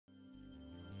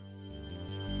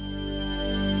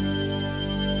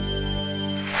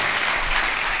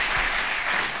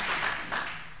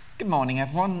Good morning,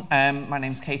 everyone. My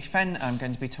name's Katie Fenn. I'm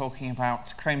going to be talking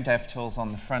about Chrome DevTools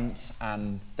on the front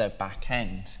and the back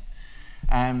end.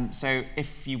 So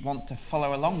if you want to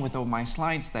follow along with all my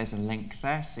slides, there's a link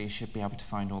there, so you should be able to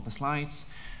find all the slides.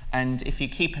 And if you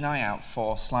keep an eye out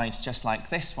for slides just like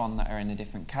this one that are in a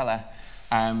different colour,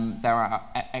 there are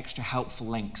extra helpful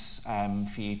links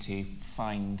for you to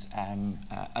find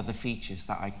other features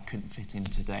that I couldn't fit in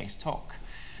today's talk.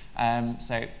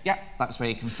 So yeah, that's where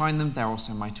you can find them. They're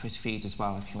also on my Twitter feed as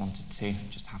well if you wanted to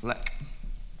just have a look.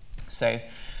 So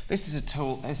this is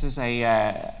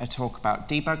a talk about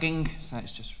debugging. So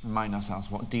let's just remind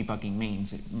ourselves what debugging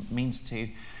means. It means to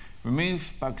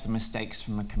remove bugs and mistakes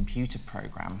from a computer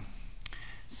program.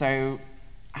 So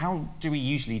how do we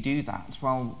usually do that?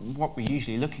 Well, what we're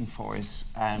usually looking for is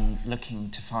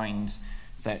looking to find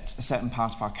that a certain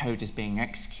part of our code is being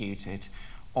executed,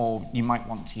 or you might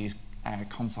want to use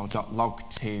console.log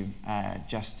to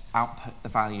just output the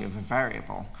value of a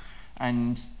variable.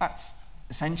 And that's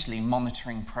essentially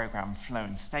monitoring program flow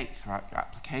and state throughout your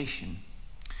application.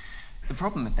 The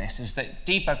problem with this is that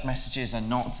debug messages are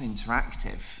not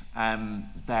interactive.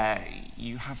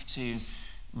 You have to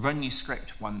run your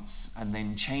script once and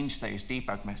then change those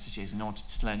debug messages in order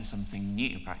to learn something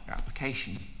new about your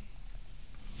application.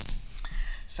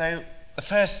 So the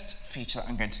first feature that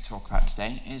I'm going to talk about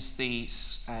today is the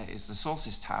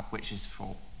Sources tab, which is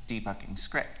for debugging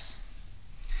scripts.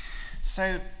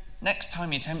 So next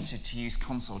time you're tempted to use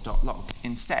console.log,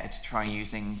 instead try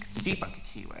using the debugger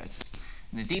keyword.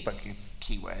 And the debugger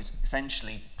keyword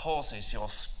essentially pauses your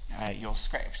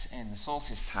script in the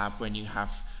Sources tab when you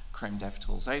have Chrome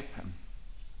DevTools open.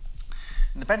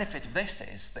 And the benefit of this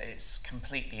is that it's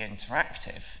completely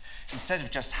interactive. Instead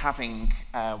of just having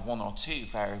one or two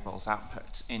variables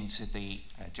output into the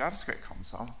JavaScript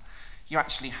console, you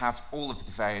actually have all of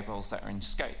the variables that are in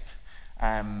scope.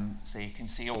 So you can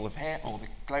see all of here, all the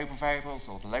global variables,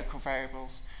 all the local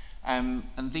variables, and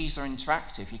these are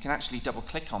interactive. You can actually double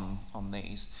click on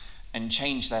these and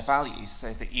change their values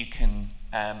so that you can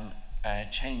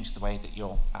change the way that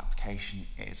your application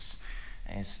is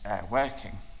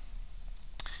working.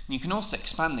 You can also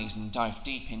expand these and dive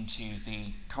deep into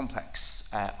the complex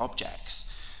objects,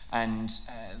 and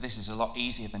this is a lot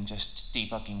easier than just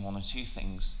debugging one or two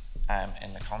things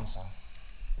in the console.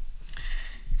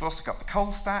 You've also got the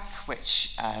call stack,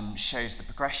 which shows the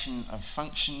progression of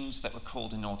functions that were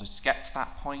called in order to get to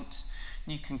that point.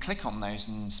 You can click on those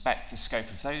and inspect the scope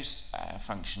of those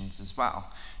functions as well,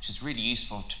 which is really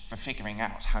useful for figuring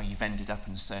out how you've ended up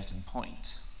in a certain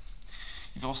point.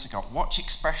 You've also got watch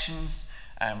expressions,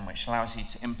 which allows you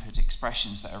to input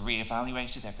expressions that are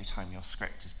re-evaluated every time your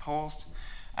script is paused,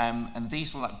 and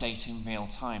these will update in real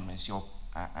time as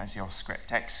your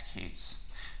script executes.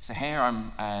 So here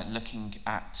I'm looking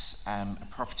at a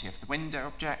property of the window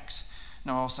object,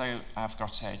 and I've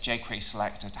got a jQuery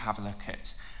selector to have a look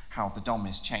at how the DOM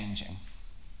is changing.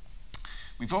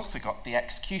 We've also got the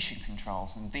execution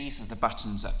controls, and these are the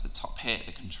buttons at the top here,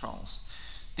 the controls.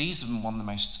 These are one of the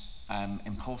most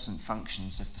important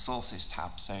functions of the Sources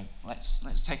tab, so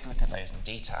let's take a look at those in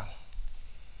detail.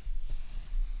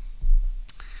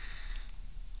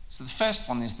 So the first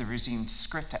one is the resumed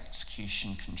script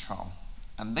execution control,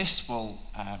 and this will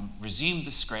resume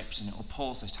the script and it will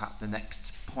pause it at the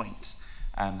next point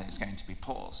that it's going to be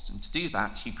paused. And to do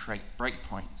that, you create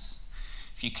breakpoints.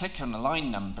 If you click on a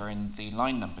line number in the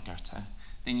line number getter,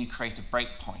 then you create a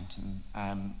breakpoint,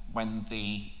 and when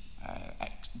the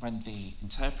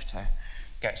interpreter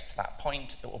gets to that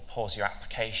point, it will pause your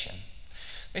application.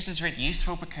 This is really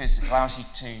useful because it allows you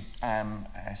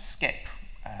to skip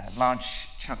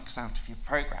large chunks out of your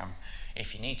program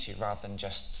if you need to, rather than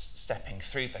just stepping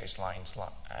through those lines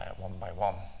one by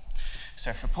one. So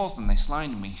if we pause on this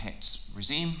line and we hit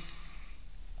resume,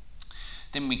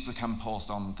 then we become paused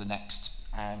on the next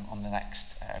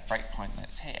breakpoint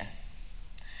that's here.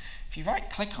 If you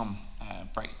right-click on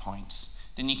breakpoints,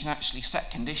 then you can actually set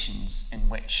conditions in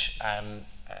which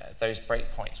those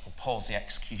breakpoints will pause the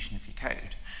execution of your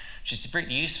code, which is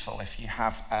really useful if you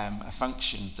have a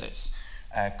function that's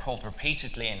called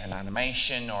repeatedly in an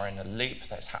animation or in a loop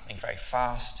that's happening very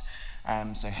fast.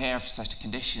 So here I've set a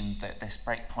condition that this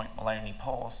breakpoint will only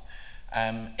pause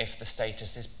if the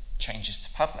status changes to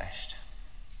published.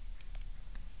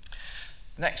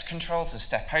 The next control is a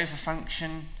step over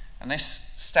function. And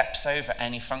this steps over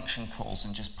any function calls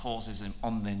and just pauses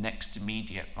on the next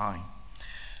immediate line.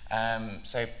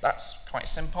 So that's quite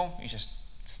simple. You just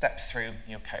step through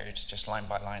your code just line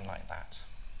by line like that.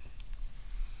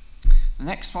 The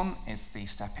next one is the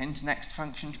step into next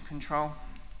function control.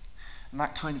 and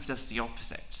that kind of does the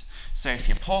opposite. So if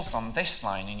you're paused on this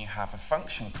line and you have a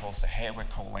function call, so here we're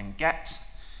calling get,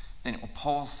 then it will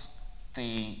pause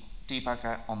the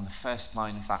debugger on the first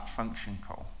line of that function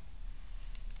call.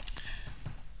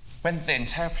 When the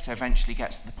interpreter eventually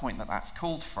gets to the point that that's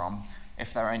called from,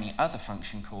 if there are any other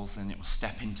function calls, then it will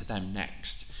step into them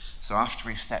next. So after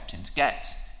we've stepped into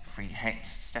get, if we hit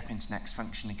step into next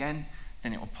function again,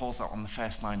 then it will pause it on the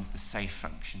first line of the save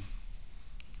function.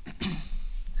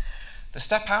 The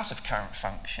step out of current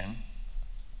function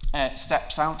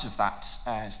steps out of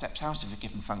a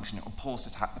given function. It will pause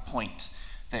it at the point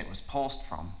that it was paused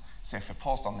from. So if we're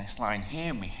paused on this line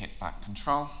here and we hit back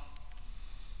control,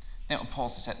 then it will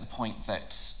pause it at the point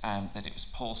that it was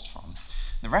paused from.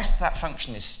 The rest of that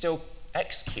function is still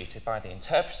executed by the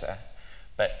interpreter,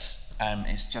 but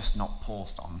it's just not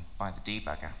paused on by the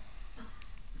debugger.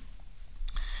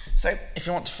 So if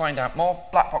you want to find out more,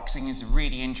 blackboxing is a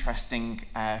really interesting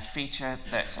feature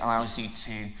that allows you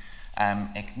to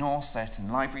ignore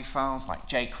certain library files like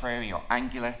jQuery or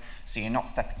Angular, so you're not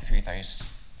stepping through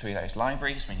those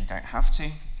libraries when you don't have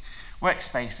to.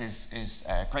 Workspace is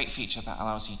a great feature that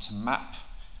allows you to map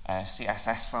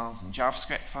CSS files and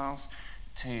JavaScript files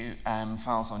to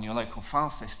files on your local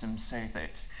file system so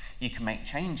that you can make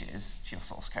changes to your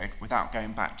source code without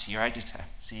going back to your editor.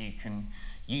 So you can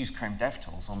use Chrome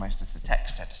DevTools almost as a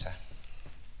text editor.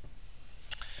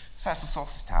 So that's the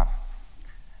Sources tab.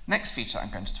 Next feature I'm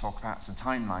going to talk about is a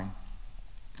timeline.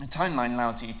 A timeline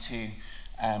allows you to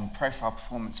profile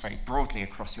performance very broadly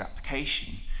across your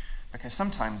application, because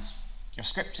sometimes your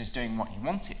script is doing what you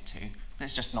want it to, but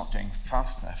it's just not doing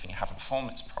fast enough and you have a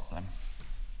performance problem.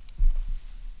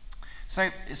 So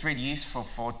it's really useful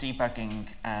for debugging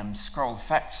scroll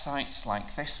effect sites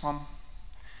like this one,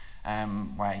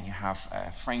 where you have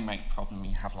a frame rate problem,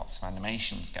 you have lots of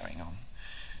animations going on.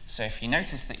 So if you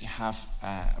notice that you have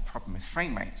a problem with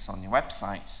frame rates on your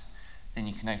website, then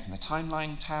you can open the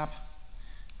Timeline tab,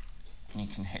 and you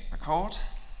can hit record.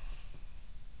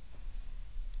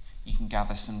 You can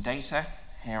gather some data.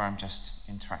 Here I'm just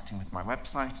interacting with my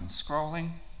website and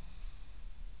scrolling.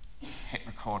 Hit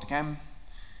record again,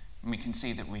 and we can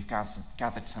see that we've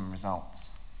gathered some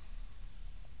results.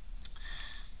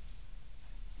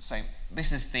 So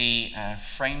this is the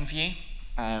frame view.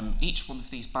 Each one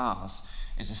of these bars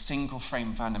is a single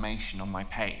frame of animation on my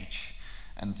page,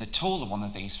 and the taller one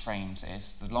of these frames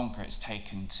is, the longer it's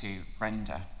taken to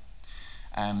render.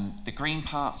 The green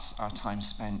parts are time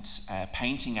spent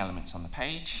painting elements on the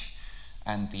page,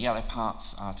 and the yellow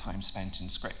parts are time spent in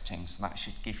scripting, so that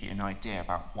should give you an idea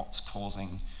about what's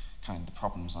causing kind of the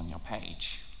problems on your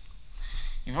page.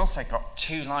 You've also got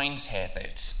two lines here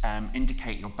that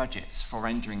indicate your budgets for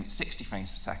rendering at 60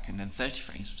 frames per second and 30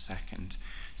 frames per second.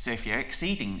 So if you're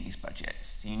exceeding these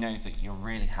budgets, you know that you're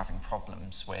really having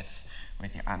problems with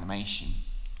your animation.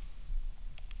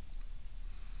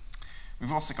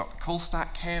 We've also got the call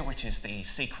stack here, which is the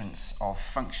sequence of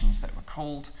functions that were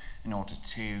called in order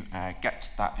to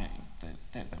get that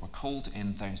were called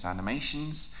in those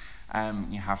animations.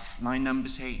 You have line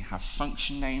numbers here, you have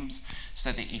function names,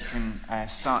 so that you can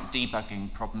start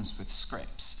debugging problems with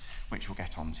scripts, which we'll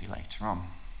get onto later on.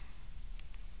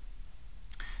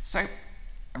 So,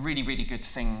 a really, really good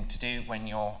thing to do when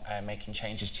you're making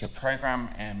changes to your program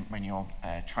and when you're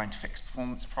trying to fix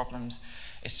performance problems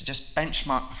is to just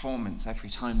benchmark performance every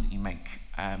time that you make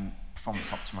performance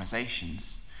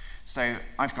optimizations. So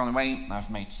I've gone away and I've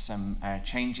made some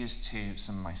changes to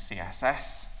some of my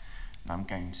CSS, and I'm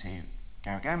going to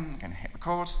go again, I'm going to hit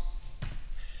record.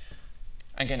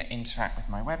 I'm going to interact with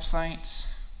my website,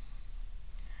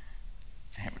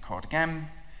 hit record again,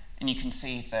 and you can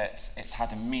see that it's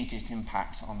had immediate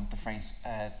impact on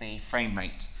the frame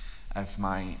rate of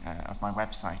my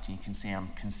website, and you can see I'm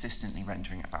consistently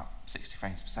rendering at about 60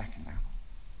 frames per second now.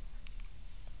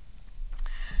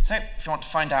 So if you want to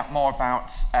find out more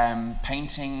about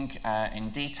painting in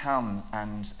detail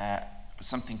and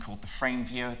something called the frame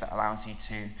viewer that allows you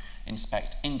to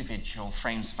inspect individual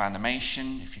frames of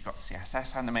animation, if you've got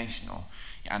CSS animation or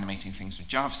you're animating things with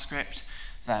JavaScript,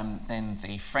 then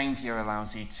the frame viewer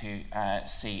allows you to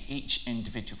see each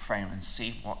individual frame and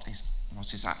see what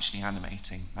is actually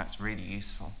animating. That's really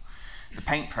useful. The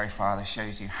paint profiler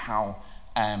shows you how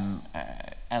HTML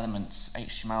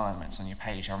elements on your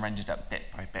page are rendered up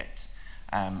bit by bit,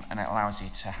 and it allows you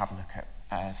to have a look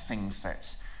at things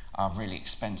that are really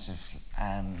expensive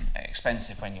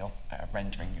when you're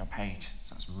rendering your page.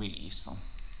 So that's really useful.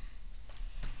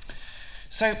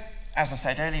 So, as I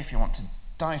said earlier, if you want to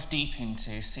dive deep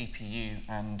into CPU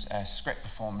and script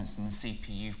performance, and the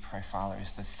CPU profiler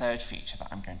is the third feature that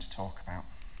I'm going to talk about.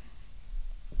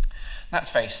 That's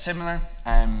very similar.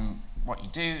 what you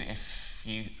do if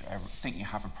you think you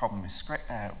have a problem with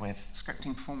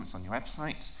scripting performance on your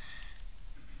website.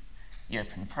 You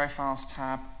open the Profiles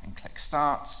tab and click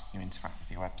Start. You interact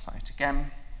with your website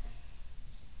again.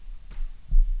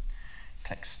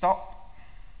 Click Stop,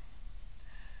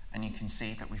 and you can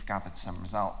see that we've gathered some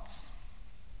results.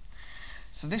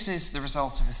 So this is the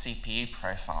result of a CPU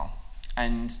profile,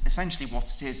 and essentially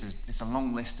what it is a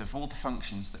long list of all the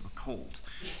functions that were called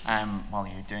while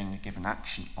you're doing a given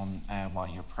action while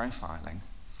you're profiling.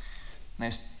 And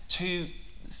there's two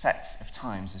sets of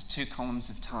times, there's two columns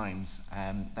of times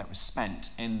that were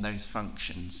spent in those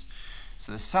functions.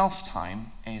 So the self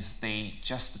time is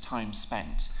just the time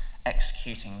spent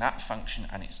executing that function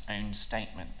and its own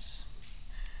statements.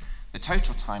 The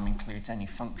total time includes any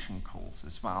function calls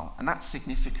as well, and that's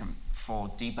significant for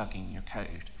debugging your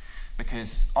code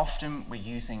because often we're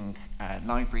using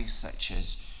libraries such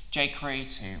as jQuery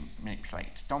to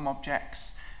manipulate DOM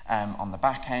objects. On the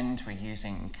back end, we're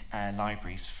using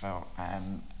libraries for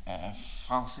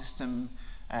file system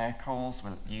calls.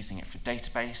 We're using it for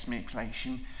database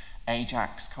manipulation,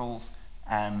 AJAX calls.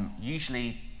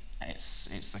 Usually,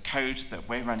 it's the code that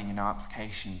we're running in our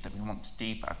application that we want to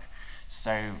debug.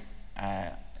 So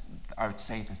I would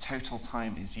say the total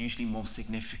time is usually more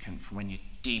significant for when you're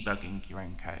debugging your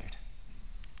own code.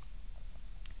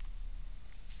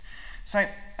 So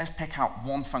let's pick out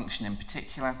one function in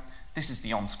particular. This is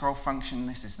the onScroll function.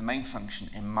 This is the main function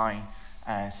in my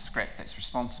script that's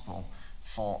responsible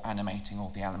for animating all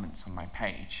the elements on my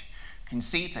page. You can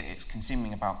see that it's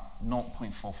consuming about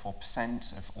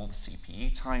 0.44% of all the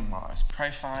CPU time while I was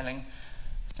profiling,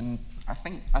 and I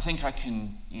think I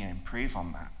can improve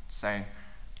on that. So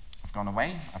I've gone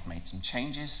away, I've made some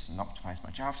changes and optimized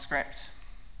my JavaScript.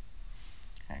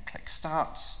 Click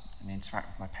Start and interact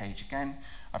with my page again.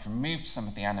 I've removed some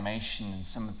of the animation and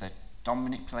some of the DOM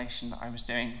manipulation that I was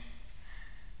doing.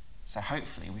 So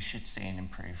hopefully we should see an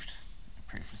improved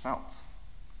result.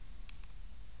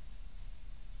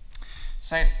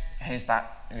 So here's the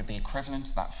equivalent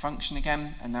of that function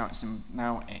again, and now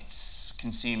it's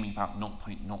consuming about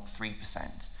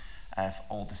 0.03% of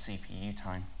all the CPU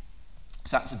time.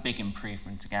 So that's a big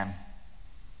improvement again.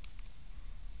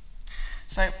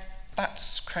 So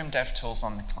that's Chrome DevTools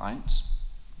on the client.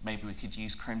 Maybe we could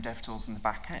use Chrome DevTools in the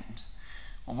back end.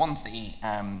 Well, one of the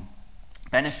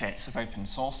benefits of open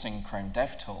sourcing Chrome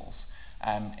DevTools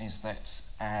is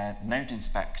that Node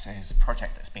Inspector is a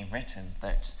project that's been written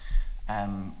that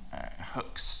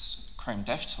hooks Chrome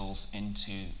DevTools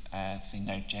into the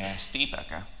Node.JS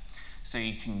debugger. So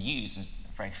you can use a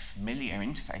very familiar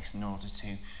interface in order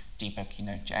to debug your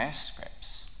Node.js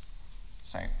scripts.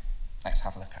 So let's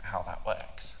have a look at how that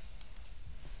works.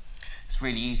 It's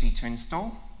really easy to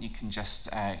install. You can just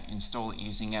install it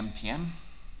using npm.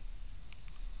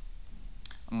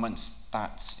 And once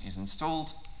that is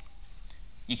installed,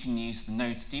 you can use the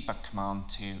node debug command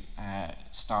to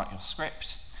start your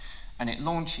script. And it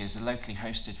launches a locally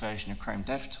hosted version of Chrome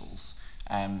DevTools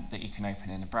that you can open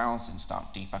in a browser and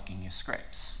start debugging your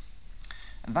scripts.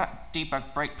 And that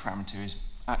debug break parameter is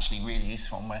actually really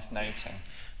useful and worth noting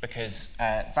because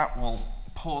that will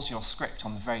pause your script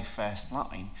on the very first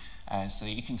line so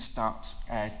that you can start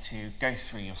to go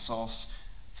through your source,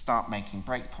 start making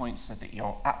breakpoints so that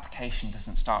your application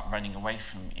doesn't start running away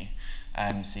from you,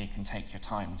 so you can take your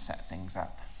time and set things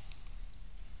up.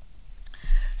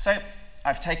 So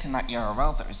I've taken that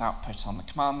URL that was output on the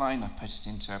command line, I've put it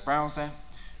into a browser,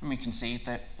 and we can see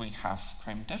that we have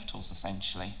Chrome DevTools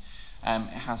essentially. It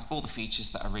has all the features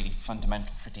that are really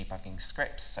fundamental for debugging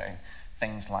scripts, so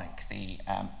things like the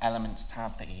Elements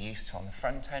tab that you're used to on the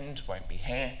front end won't be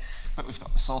here, but we've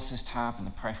got the Sources tab and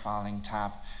the Profiling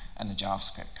tab and the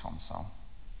JavaScript console.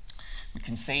 We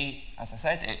can see, as I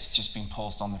said, it's just been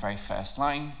paused on the very first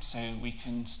line, so we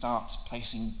can start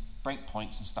placing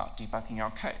breakpoints and start debugging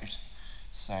our code.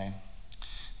 So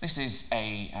this is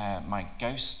my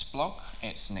Ghost blog.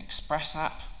 It's an Express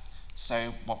app.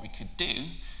 So what we could do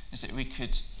is that we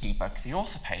could debug the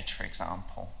author page, for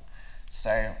example.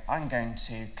 So I'm going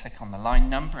to click on the line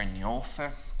number in the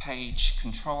author page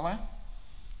controller,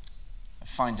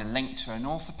 find a link to an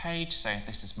author page. So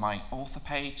this is my author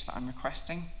page that I'm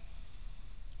requesting.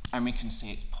 And we can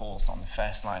see it's paused on the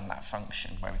first line of that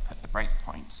function where we put the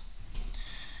breakpoint.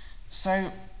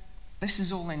 So this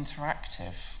is all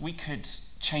interactive. We could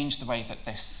change the way that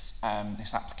this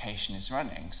application is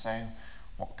running. So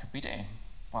what could we do?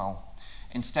 Well,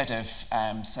 instead of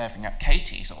serving up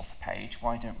Katie's author page,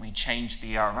 why don't we change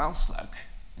the URL slug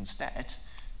instead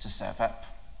to serve up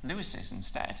Lewis's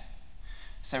instead?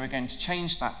 So we're going to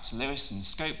change that to Lewis in the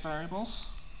scope variables.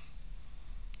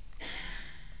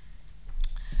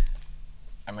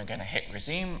 and we're going to hit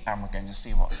resume, and we're going to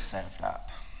see what's served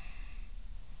up.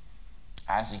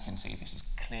 As you can see, this is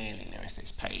clearly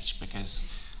Lewis's page, because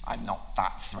I'm not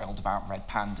that thrilled about red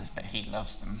pandas, but he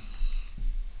loves them.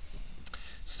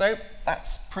 So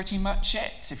that's pretty much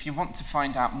it. If you want to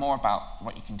find out more about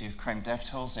what you can do with Chrome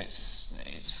DevTools,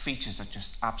 its features are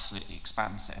just absolutely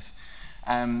expansive.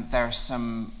 There are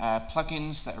some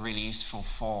plugins that are really useful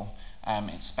for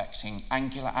inspecting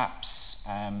Angular apps,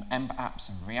 Ember apps,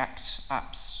 and React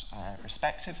apps,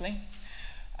 respectively.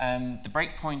 The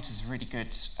Breakpoint is a really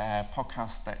good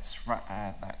podcast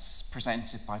that's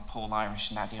presented by Paul Irish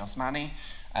and Adi Osmani,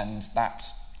 and that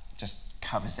just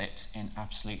covers it in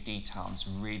absolute detail and is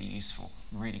really useful,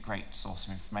 really great source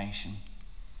of information.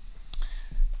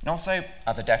 And also,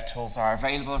 other DevTools are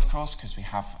available, of course, because we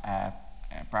have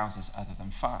browsers other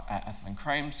than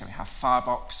Chrome. So we have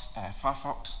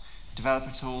Firefox,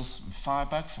 Developer Tools, and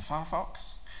Firebug for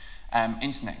Firefox.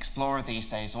 Internet Explorer these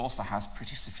days also has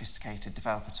pretty sophisticated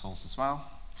developer tools as well.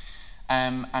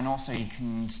 And also you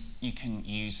can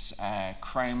use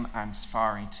Chrome and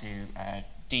Safari to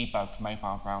debug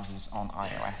mobile browsers on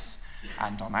iOS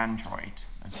and on Android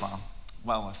as well.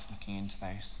 Well worth looking into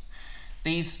those.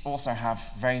 These also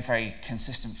have very, very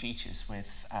consistent features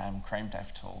with Chrome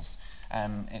DevTools.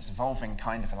 It's evolving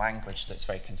kind of a language that's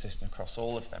very consistent across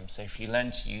all of them. So if you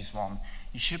learn to use one,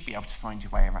 you should be able to find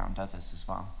your way around others as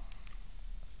well.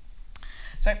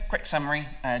 So, quick summary.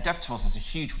 DevTools has a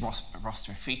huge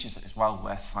roster of features that is well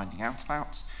worth finding out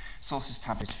about. Sources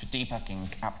tab is for debugging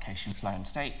application flow and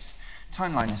state.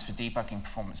 Timeline is for debugging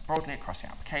performance broadly across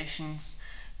your applications.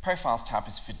 Profiles tab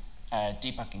is for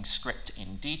debugging script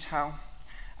in detail.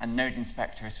 And Node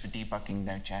Inspector is for debugging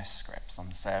Node.JS scripts on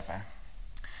the server.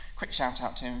 Quick shout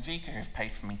out to Envica, who have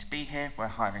paid for me to be here. We're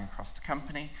hiring across the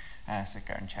company, so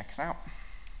go and check us out.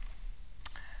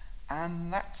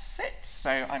 And that's it.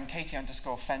 So I'm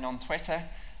Katie_Fenn on Twitter.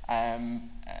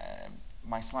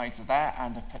 My slides are there,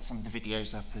 and I've put some of the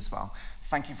videos up as well.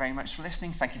 Thank you very much for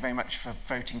listening. Thank you very much for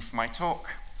voting for my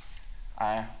talk.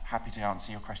 Happy to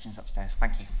answer your questions upstairs.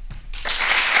 Thank you.